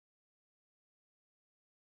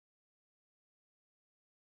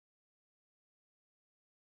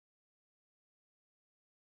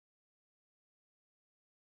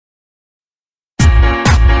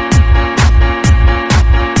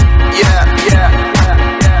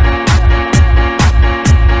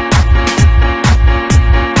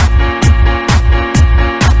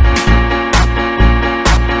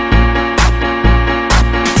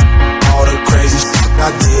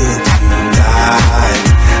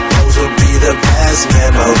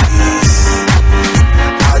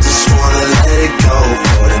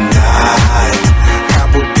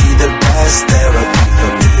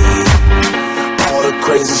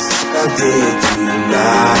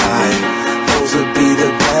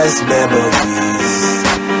best memories.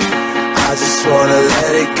 I just wanna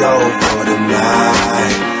let it go for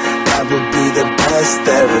tonight. That would be the best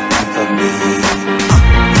therapy for me.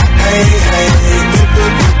 Hey, hey,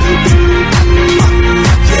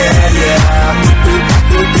 yeah, yeah.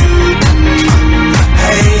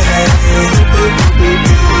 Hey, hey,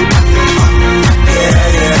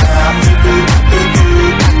 yeah, yeah.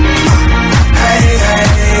 Hey, hey,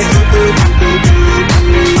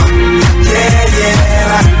 yeah, yeah.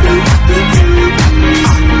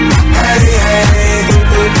 Hey, hey,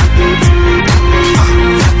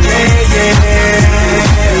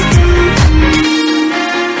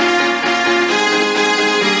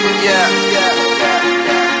 yeah, yeah.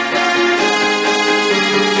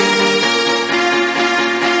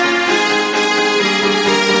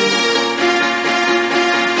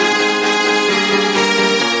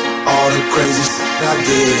 All the crazy shit I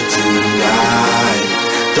did tonight,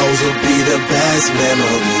 those will be the best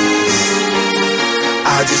memories.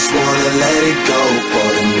 I just wanna let it go for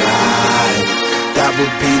tonight. That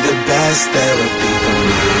would be the best therapy for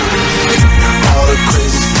me. All the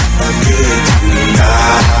crazy shit I did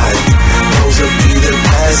tonight, those will be the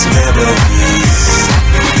best memories.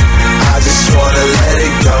 I just wanna let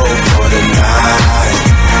it go for tonight.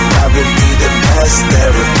 That would be the best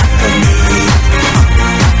therapy for me.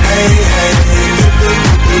 Hey, hey,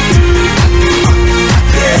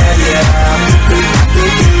 yeah, yeah.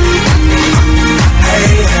 Hey,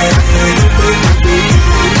 hey,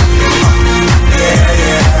 yeah,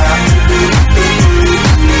 yeah.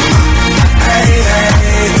 Hey,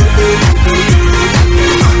 hey,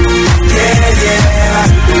 yeah, yeah. Hey, hey, yeah, yeah.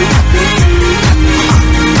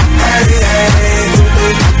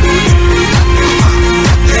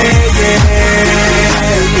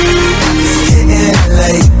 It's getting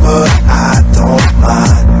late, but I don't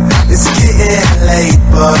mind. It's getting late,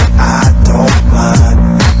 but I don't mind.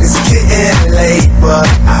 It's getting late, but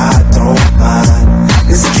I don't mind.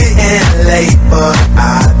 It's getting late, but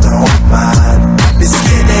I don't mind. It's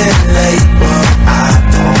getting late, but I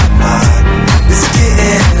don't mind. It's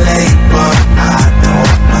getting late, but I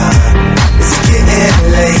don't mind. It's getting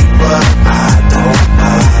late, but I don't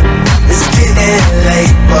mind. It's getting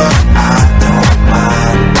late, but I don't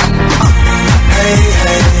mind. Hey,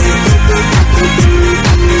 hey,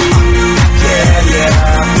 yeah, yeah.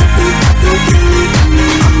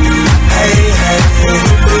 Hey, hey,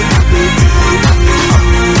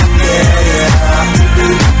 yeah, yeah.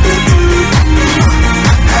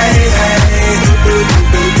 Hey, hey,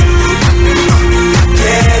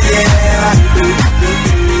 yeah, yeah.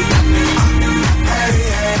 Hey,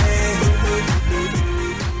 hey.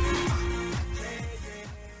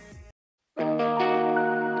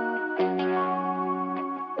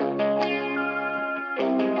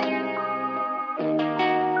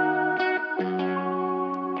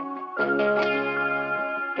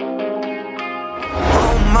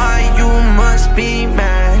 Be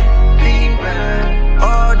mad.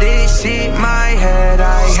 All this shit in my head.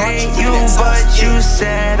 I hate you, but you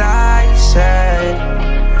said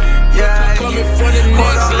yeah.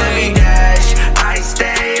 Hold on, let me dash. I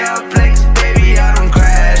stay up late, baby, I don't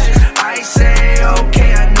crash. I say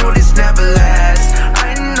okay, I know this never lasts.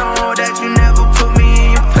 I know that you never put me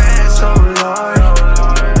in your past, oh Lord.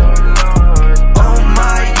 Oh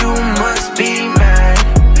my, you must be mad.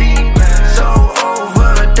 So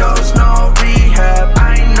overdose, no rehab.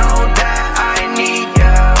 I know that I need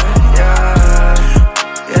yeah.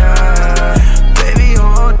 Baby,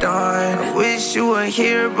 hold on. I wish you were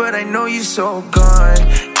here, but I know you so gone.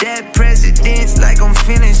 Dead presidents, like I'm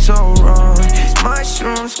feeling so wrong. These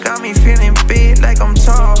mushrooms got me feeling big, like I'm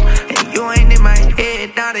tall. And you ain't in my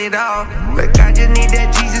head, not at all. Like I just need that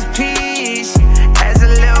Jesus peace. As a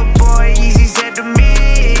little boy, easy said to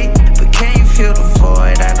me, but can you feel the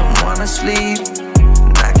void? I don't wanna sleep.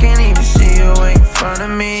 I can't even see you in front of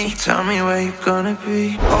me. So tell me where you gonna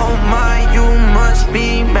be. Oh my, you must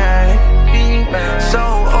be mad. So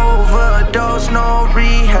overdose, no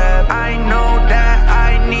rehab. I know that